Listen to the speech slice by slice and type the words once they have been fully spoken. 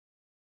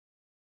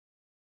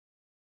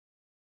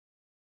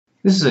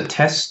This is a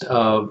test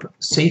of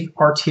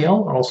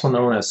SafeRTL, also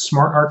known as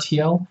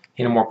SmartRTL,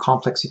 in a more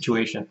complex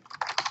situation.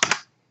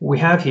 What we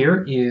have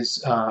here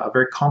is a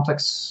very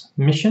complex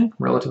mission,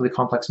 relatively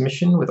complex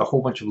mission with a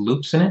whole bunch of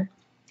loops in it.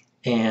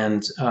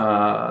 And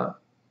what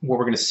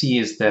we're going to see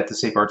is that the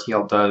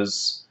SafeRTL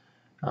does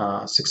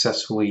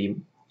successfully,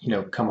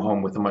 come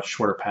home with a much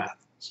shorter path.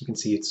 So you can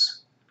see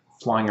it's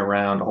flying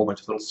around a whole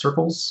bunch of little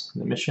circles in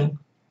the mission.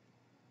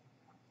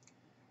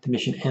 The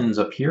mission ends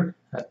up here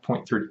at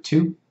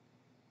 0.32.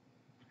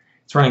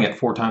 It's running at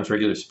 4 times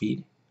regular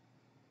speed.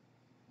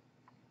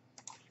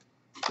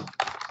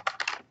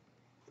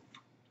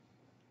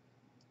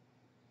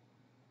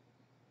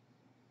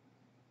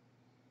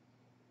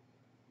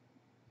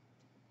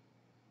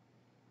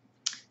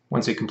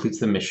 Once it completes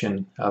the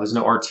mission, there's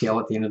no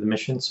RTL at the end of the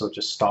mission, so it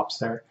just stops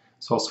there.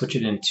 So I'll switch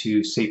it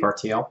into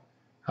SafeRTL.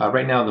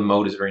 Right now the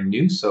mode is very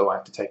new, so I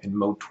have to type in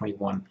mode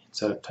 21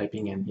 instead of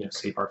typing in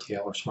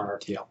SafeRTL or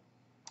SmartRTL.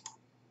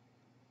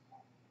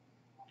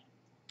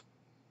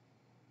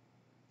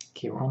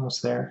 Okay, we're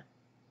almost there.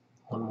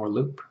 One more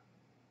loop.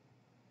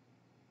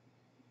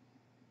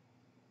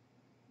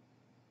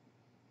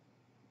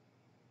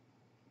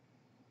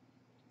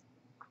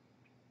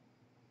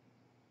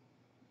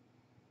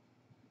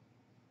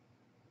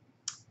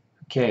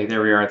 Okay,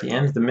 there we are at the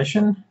end of the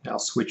mission. I'll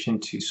switch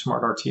into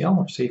SmartRTL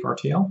or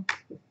SafeRTL.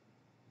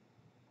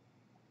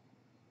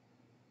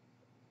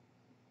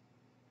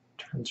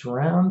 Turns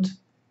around,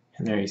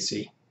 and there you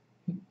see.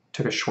 It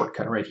took a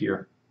shortcut right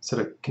here. Instead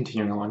of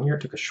continuing along here,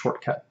 it took a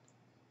shortcut.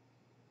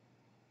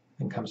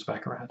 And comes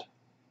back around.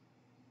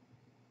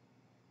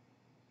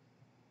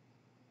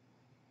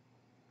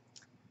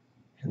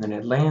 And then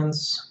it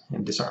lands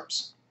and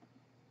disarms.